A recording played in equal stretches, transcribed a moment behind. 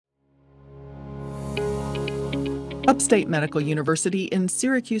Upstate Medical University in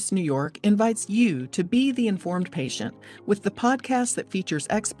Syracuse, New York invites you to be the informed patient with the podcast that features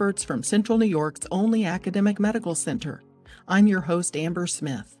experts from Central New York's only academic medical center. I'm your host, Amber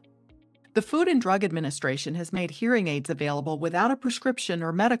Smith. The Food and Drug Administration has made hearing aids available without a prescription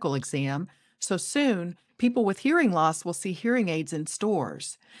or medical exam, so soon people with hearing loss will see hearing aids in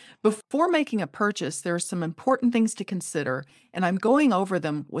stores. Before making a purchase, there are some important things to consider, and I'm going over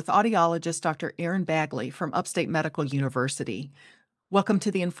them with audiologist Dr. Erin Bagley from Upstate Medical University. Welcome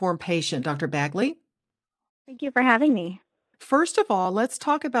to the Informed Patient, Dr. Bagley. Thank you for having me. First of all, let's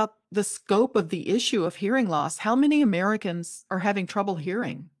talk about the scope of the issue of hearing loss. How many Americans are having trouble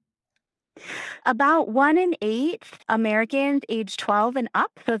hearing? About 1 in 8 Americans age 12 and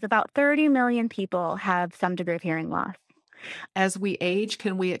up, so it's about 30 million people have some degree of hearing loss. As we age,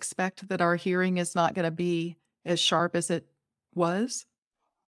 can we expect that our hearing is not going to be as sharp as it was?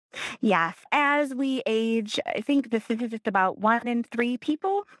 Yes, as we age, I think this is just about 1 in 3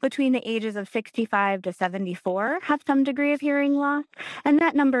 people between the ages of 65 to 74 have some degree of hearing loss, and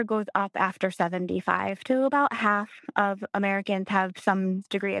that number goes up after 75 to about half of Americans have some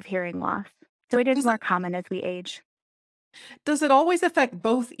degree of hearing loss. So it is more common as we age. Does it always affect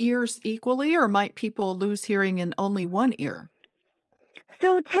both ears equally, or might people lose hearing in only one ear?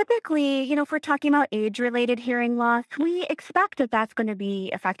 So typically, if we're talking about age-related hearing loss, we expect that that's going to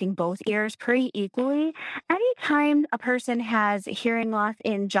be affecting both ears pretty equally. Anytime a person has hearing loss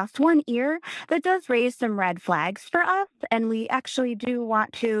in just one ear, that does raise some red flags for us. And we actually do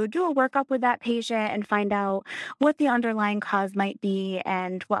want to do a workup with that patient and find out what the underlying cause might be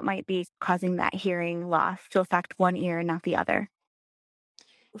and what might be causing that hearing loss to affect one ear and not the other.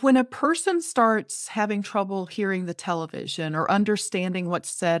 When a person starts having trouble hearing the television or understanding what's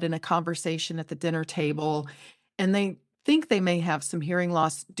said in a conversation at the dinner table, and they think they may have some hearing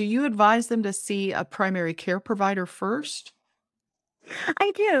loss, do you advise them to see a primary care provider first?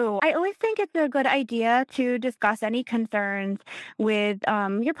 I do. I always think it's a good idea to discuss any concerns with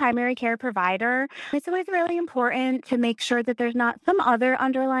your primary care provider. It's always really important to make sure that there's not some other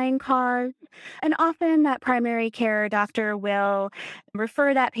underlying cause. And often that primary care doctor will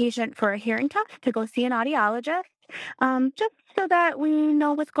refer that patient for a hearing test to go see an audiologist, just so that we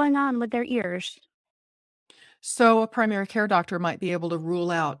know what's going on with their ears. So a primary care doctor might be able to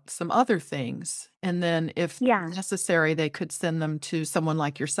rule out some other things. And then if Yeah. necessary, they could send them to someone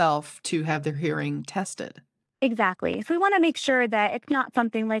like yourself to have their hearing tested. Exactly. So we want to make sure that it's not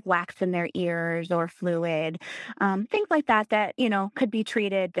something like wax in their ears or fluid, things like that that could be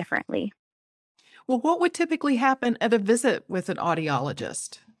treated differently. Well, what would typically happen at a visit with an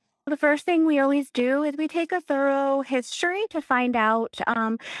audiologist? The first thing we always do is we take a thorough history to find out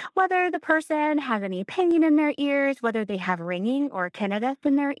whether the person has any pain in their ears, whether they have ringing or tinnitus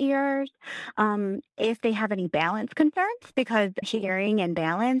in their ears, if they have any balance concerns, because hearing and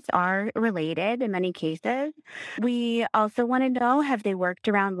balance are related in many cases. We also want to know, have they worked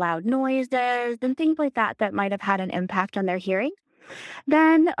around loud noises and things like that that might have had an impact on their hearing.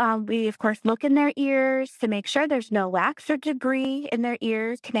 Then we, of course, look in their ears to make sure there's no wax or debris in their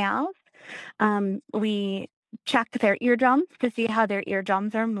ears, canals. We check their eardrums to see how their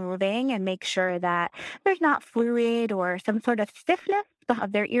eardrums are moving and make sure that there's not fluid or some sort of stiffness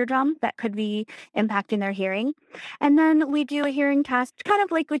of their eardrums that could be impacting their hearing. And then we do a hearing test, kind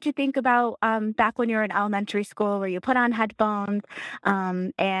of like what you think about back when you're in elementary school, where you put on headphones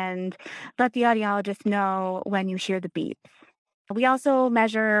and let the audiologist know when you hear the beep. We also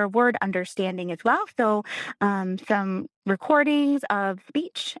measure word understanding as well. So, some recordings of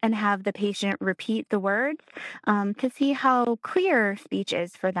speech and have the patient repeat the words to see how clear speech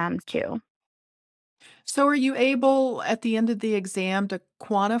is for them too. So, are you able at the end of the exam to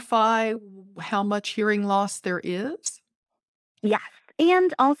quantify how much hearing loss there is? Yes.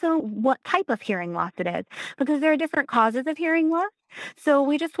 And also what type of hearing loss it is, because there are different causes of hearing loss. So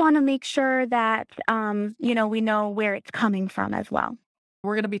we just want to make sure that, we know where it's coming from as well.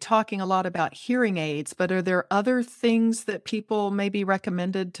 We're going to be talking a lot about hearing aids, but are there other things that people may be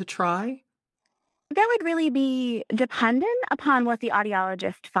recommended to try? That would really be dependent upon what the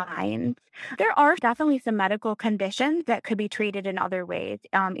audiologist finds. There are definitely some medical conditions that could be treated in other ways,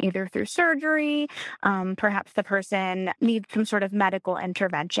 either through surgery, perhaps the person needs some sort of medical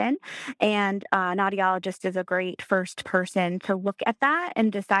intervention, and an audiologist is a great first person to look at that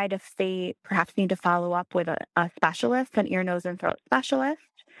and decide if they perhaps need to follow up with a specialist, an ear, nose, and throat specialist,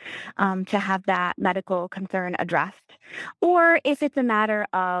 to have that medical concern addressed. Or if it's a matter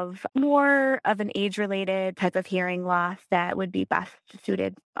of more of an age-related type of hearing loss that would be best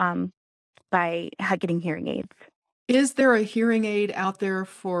suited by getting hearing aids. Is there a hearing aid out there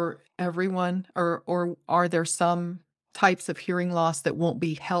for everyone, or are there some types of hearing loss that won't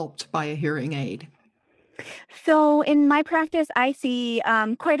be helped by a hearing aid? So in my practice, I see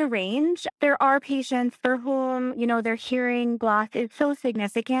quite a range. There are patients for whom, their hearing loss is so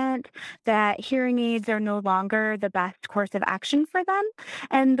significant that hearing aids are no longer the best course of action for them.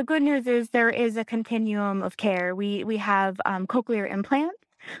 And the good news is there is a continuum of care. We have cochlear implants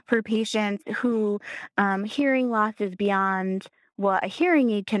for patients who hearing loss is beyond what a hearing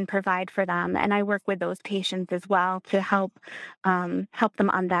aid can provide for them. And I work with those patients as well to help them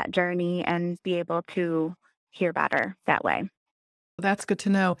on that journey and be able to hear better that way. That's good to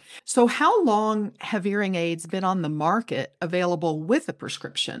know. So how long have hearing aids been on the market available with a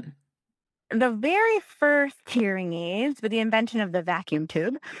prescription? The very first hearing aids, with the invention of the vacuum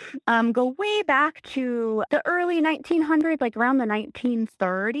tube, go way back to the early 1900s, like around the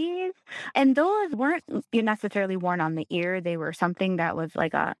 1930s. And those weren't necessarily worn on the ear. They were something that was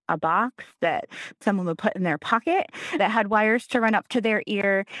like a box that someone would put in their pocket that had wires to run up to their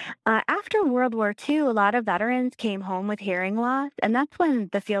ear. After World War II, a lot of veterans came home with hearing loss. And that's when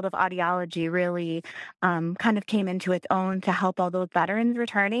the field of audiology really kind of came into its own to help all those veterans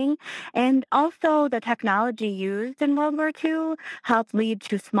returning. And also, the technology used in World War II helped lead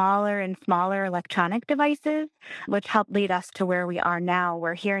to smaller and smaller electronic devices, which helped lead us to where we are now,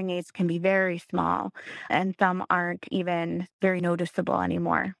 where hearing aids can be very small and some aren't even very noticeable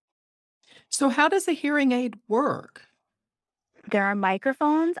anymore. So how does a hearing aid work? There are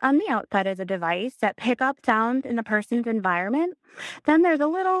microphones on the outside of the device that pick up sound in the person's environment. Then there's a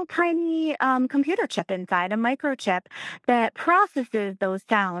little tiny computer chip inside, a microchip that processes those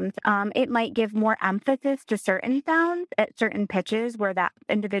sounds. It might give more emphasis to certain sounds at certain pitches where that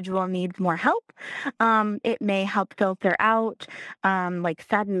individual needs more help. It may help filter out like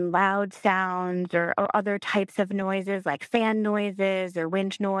sudden loud sounds or other types of noises like fan noises or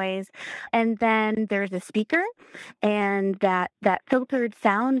wind noise. And then there's a speaker and that filtered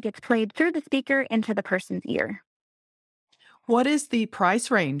sound gets played through the speaker into the person's ear. What is the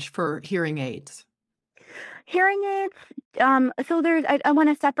price range for hearing aids? Hearing aids, so I want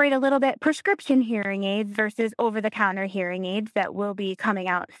to separate a little bit prescription hearing aids versus over-the-counter hearing aids that will be coming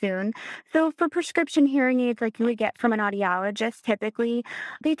out soon. So for prescription hearing aids, like you would get from an audiologist,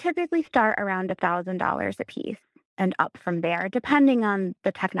 they typically start around $1,000 a piece and up from there, depending on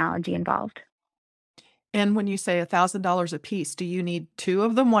the technology involved. And when you say $1,000 a piece, do you need two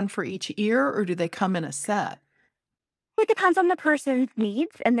of them, one for each ear, or do they come in a set? It depends on the person's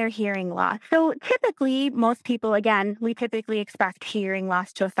needs and their hearing loss. So typically, most people, again, we typically expect hearing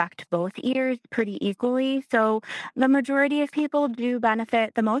loss to affect both ears pretty equally. So the majority of people do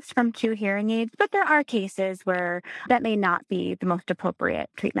benefit the most from two hearing aids, but there are cases where that may not be the most appropriate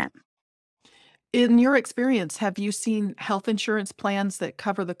treatment. In your experience, have you seen health insurance plans that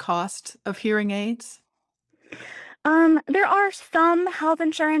cover the cost of hearing aids? There are some health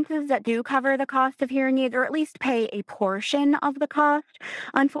insurances that do cover the cost of hearing aids, or at least pay a portion of the cost.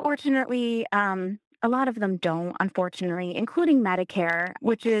 Unfortunately, a lot of them don't, unfortunately, including Medicare,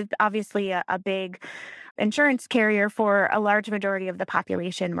 which is obviously a big insurance carrier for a large majority of the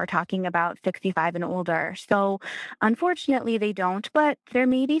population. We're talking about 65 and older. So, unfortunately, they don't, but there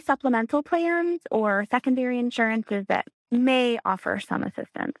may be supplemental plans or secondary insurances that may offer some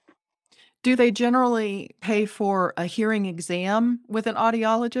assistance. Do they generally pay for a hearing exam with an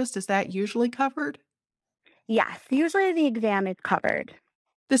audiologist? Is that usually covered? Yes, usually the exam is covered.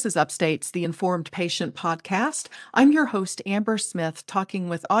 This is Upstate's The Informed Patient podcast. I'm your host, Amber Smith, talking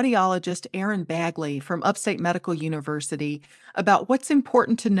with audiologist Aaron Bagley from Upstate Medical University about what's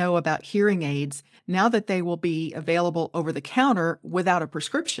important to know about hearing aids now that they will be available over the counter without a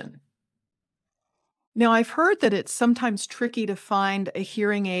prescription. Now, I've heard that it's sometimes tricky to find a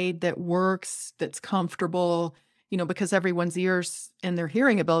hearing aid that works, that's comfortable, because everyone's ears and their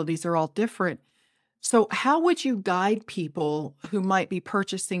hearing abilities are all different. So, how would you guide people who might be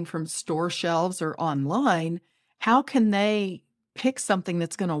purchasing from store shelves or online? How can they pick something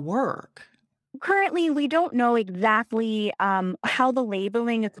that's going to work? Currently, we don't know exactly how the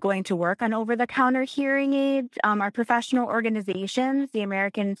labeling is going to work on over-the-counter hearing aids. Our professional organizations, the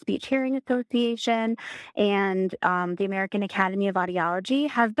American Speech Hearing Association and the American Academy of Audiology,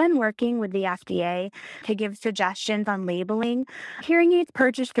 have been working with the FDA to give suggestions on labeling. Hearing aids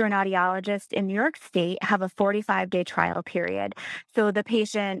purchased through an audiologist in New York State have a 45-day trial period. So the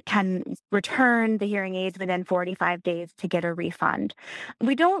patient can return the hearing aids within 45 days to get a refund.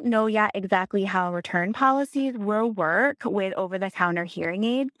 We don't know yet exactly how return policies will work with over-the-counter hearing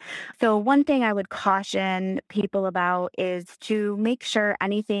aids. So one thing I would caution people about is to make sure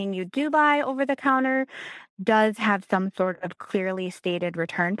anything you do buy over the counter does have some sort of clearly stated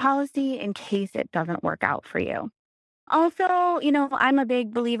return policy in case it doesn't work out for you. Also, I'm a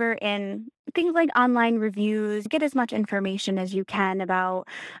big believer in things like online reviews. Get as much information as you can about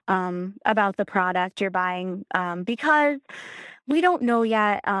the product you're buying, because we don't know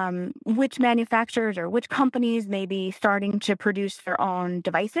yet which manufacturers or which companies may be starting to produce their own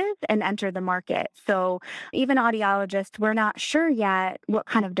devices and enter the market. So even audiologists, we're not sure yet what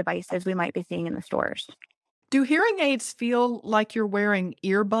kind of devices we might be seeing in the stores. Do hearing aids feel like you're wearing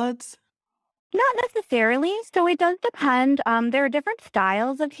earbuds? Not necessarily. So it does depend. There are different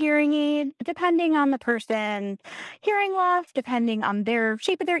styles of hearing aids depending on the person's hearing loss, depending on their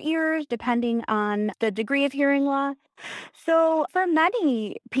shape of their ears, depending on the degree of hearing loss. So for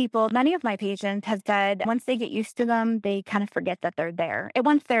many people, many of my patients have said once they get used to them, they kind of forget that they're there. And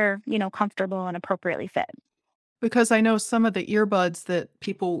once they're, comfortable and appropriately fit. Because I know some of the earbuds that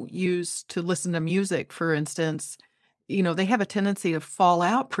people use to listen to music, for instance, they have a tendency to fall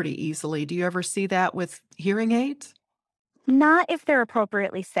out pretty easily. Do you ever see that with hearing aids? Not if they're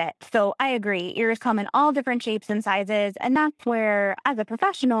appropriately fit. So I agree. Ears come in all different shapes and sizes. And that's where, as a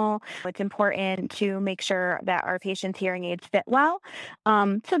professional, it's important to make sure that our patients' hearing aids fit well.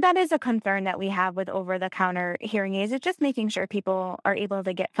 So that is a concern that we have with over the counter hearing aids. It's just making sure people are able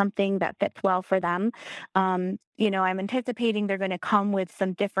to get something that fits well for them. I'm anticipating they're going to come with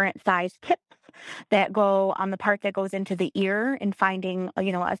some different size tips that go on the part that goes into the ear, and finding,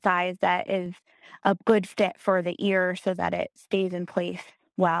 a size that is a good fit for the ear so that it stays in place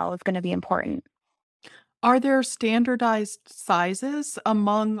well is going to be important. Are there standardized sizes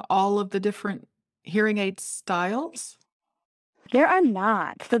among all of the different hearing aid styles? There are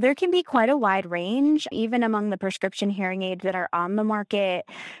not. So there can be quite a wide range, even among the prescription hearing aids that are on the market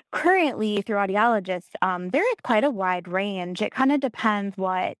currently through audiologists. There is quite a wide range. It kind of depends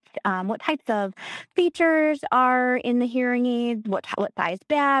what types of features are in the hearing aids, what size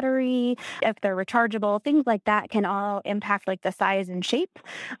battery, if they're rechargeable, things like that can all impact like the size and shape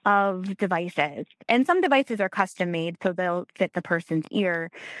of devices. And some devices are custom made, so they'll fit the person's ear.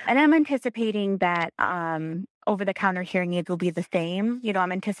 And I'm anticipating that over the counter hearing aids will be the same.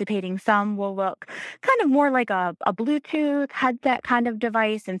 I'm anticipating some will look kind of more like a Bluetooth headset kind of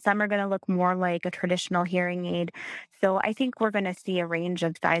device, and some are going to look more like a traditional hearing aid. So I think we're going to see a range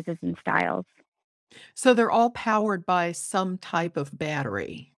of sizes and styles. So they're all powered by some type of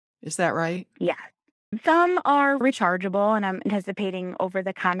battery. Is that right? Yeah. Some are rechargeable, and I'm anticipating over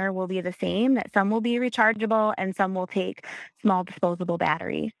the counter will be the same, that some will be rechargeable and some will take small disposable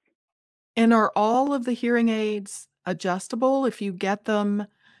batteries. And are all of the hearing aids adjustable? If you get them,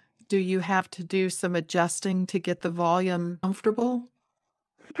 do you have to do some adjusting to get the volume comfortable?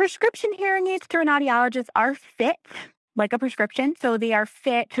 Prescription hearing aids through an audiologist are fit like a prescription. So they are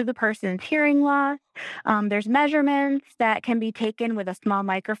fit to the person's hearing loss. There's measurements that can be taken with a small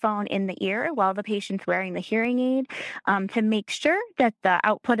microphone in the ear while the patient's wearing the hearing aid, to make sure that the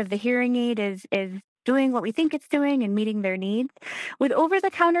output of the hearing aid is doing what we think it's doing and meeting their needs. With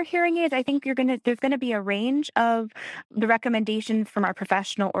over-the-counter hearing aids, I think there's gonna be a range of the recommendations from our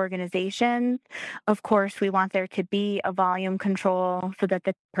professional organizations. Of course, we want there to be a volume control so that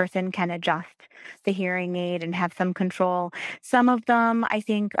the person can adjust the hearing aid and have some control. Some of them, I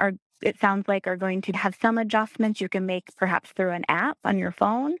think, it sounds like are going to have some adjustments you can make perhaps through an app on your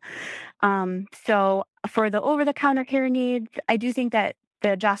phone. So for the over-the-counter hearing aids, I do think that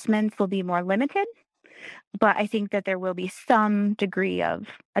the adjustments will be more limited, but I think that there will be some degree of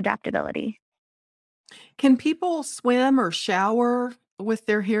adaptability. Can people swim or shower with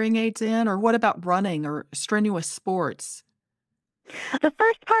their hearing aids in? Or what about running or strenuous sports? The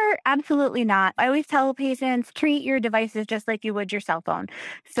first part, absolutely not. I always tell patients treat your devices just like you would your cell phone.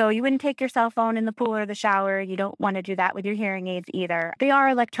 So you wouldn't take your cell phone in the pool or the shower. You don't want to do that with your hearing aids either. They are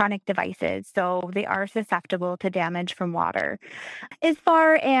electronic devices, so they are susceptible to damage from water. As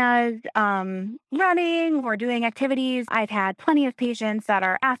far as running or doing activities, I've had plenty of patients that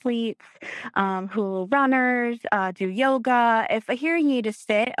are athletes, who runners, do yoga. If a hearing aid is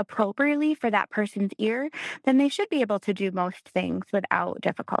fit appropriately for that person's ear, then they should be able to do most things without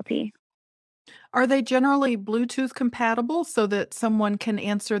difficulty. Are they generally Bluetooth compatible so that someone can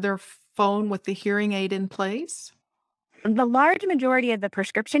answer their phone with the hearing aid in place? The large majority of the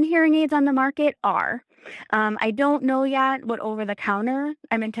prescription hearing aids on the market are. I don't know yet what over the counter.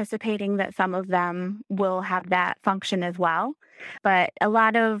 I'm anticipating that some of them will have that function as well. But a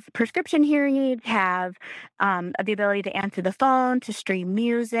lot of prescription hearing aids have the ability to answer the phone, to stream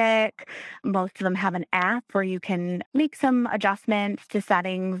music. Most of them have an app where you can make some adjustments to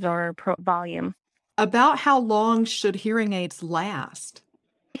settings or volume. About how long should hearing aids last?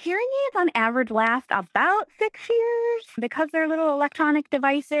 Hearing aids on average last about 6 years because they're little electronic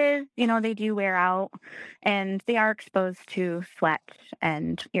devices. They do wear out and they are exposed to sweat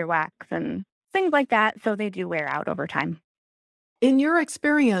and earwax and things like that. So they do wear out over time. In your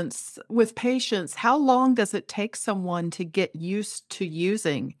experience with patients, how long does it take someone to get used to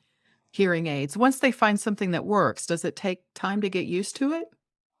using hearing aids? Once they find something that works, does it take time to get used to it?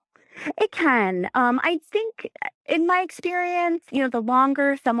 It can. I think in my experience, the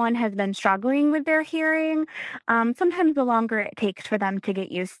longer someone has been struggling with their hearing, sometimes the longer it takes for them to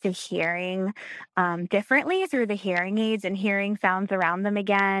get used to hearing differently through the hearing aids and hearing sounds around them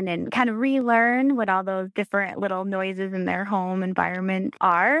again and kind of relearn what all those different little noises in their home environment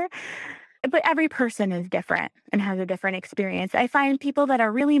are. But every person is different and has a different experience. I find people that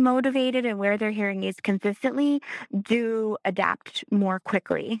are really motivated and wear their hearing aids consistently do adapt more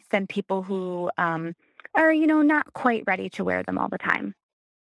quickly than people who are, not quite ready to wear them all the time.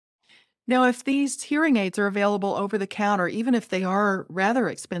 Now, if these hearing aids are available over the counter, even if they are rather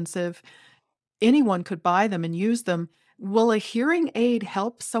expensive, anyone could buy them and use them. Will a hearing aid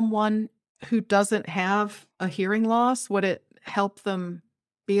help someone who doesn't have a hearing loss? Would it help them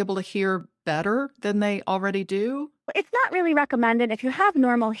be able to hear better than they already do? It's not really recommended if you have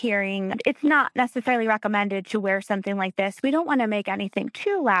normal hearing. It's not necessarily recommended to wear something like this. We don't want to make anything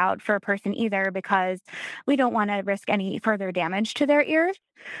too loud for a person either because we don't want to risk any further damage to their ears.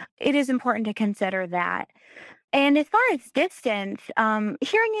 It is important to consider that. And as far as distance,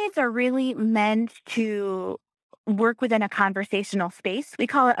 hearing aids are really meant to work within a conversational space. We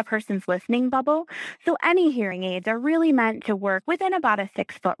call it a person's listening bubble. So any hearing aids are really meant to work within about a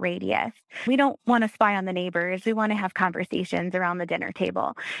 6 foot radius. We don't want to spy on the neighbors. We want to have conversations around the dinner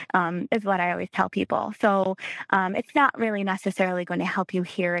table, is what I always tell people. So it's not really necessarily going to help you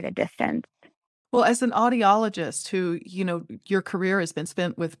hear at a distance. Well, as an audiologist who, your career has been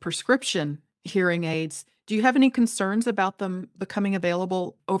spent with prescription hearing aids, do you have any concerns about them becoming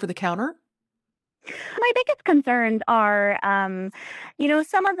available over the counter? My biggest concerns are, some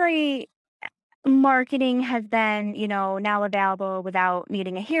of the marketing has been, now available without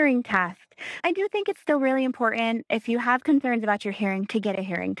needing a hearing test. I do think it's still really important if you have concerns about your hearing to get a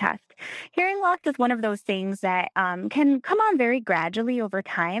hearing test. Hearing loss is one of those things that can come on very gradually over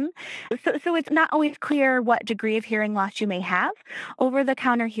time. So it's not always clear what degree of hearing loss you may have. Over the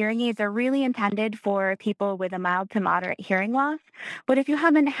counter hearing aids are really intended for people with a mild to moderate hearing loss. But if you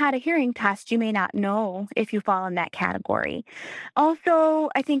haven't had a hearing test, you may not know if you fall in that category. Also,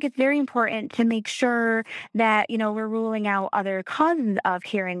 I think it's very important to make sure that, we're ruling out other causes of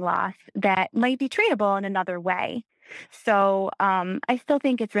hearing loss that might be treatable in another way. So I still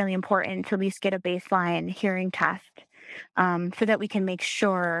think it's really important to at least get a baseline hearing test so that we can make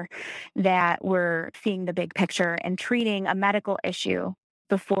sure that we're seeing the big picture and treating a medical issue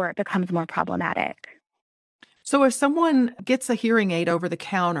before it becomes more problematic. So if someone gets a hearing aid over the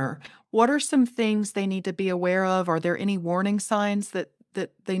counter, what are some things they need to be aware of? Are there any warning signs that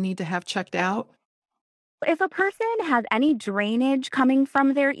they need to have checked out? If a person has any drainage coming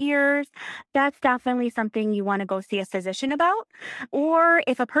from their ears, that's definitely something you want to go see a physician about. Or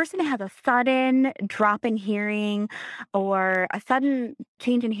if a person has a sudden drop in hearing or a sudden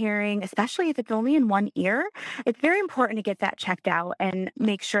change in hearing, especially if it's only in one ear, it's very important to get that checked out and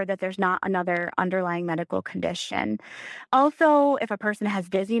make sure that there's not another underlying medical condition. Also, if a person has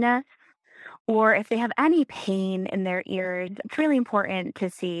dizziness, or if they have any pain in their ears, it's really important to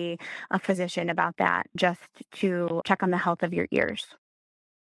see a physician about that just to check on the health of your ears.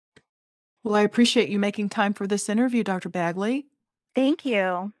 Well, I appreciate you making time for this interview, Dr. Bagley. Thank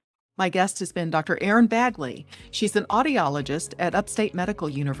you. My guest has been Dr. Erin Bagley. She's an audiologist at Upstate Medical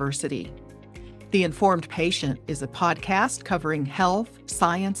University. The Informed Patient is a podcast covering health,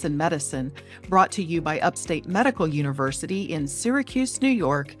 science, and medicine brought to you by Upstate Medical University in Syracuse, New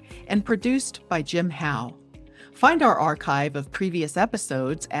York, and produced by Jim Howe. Find our archive of previous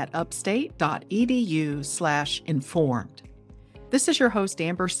episodes at upstate.edu/informed. This is your host,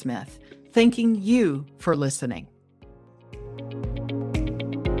 Amber Smith, thanking you for listening.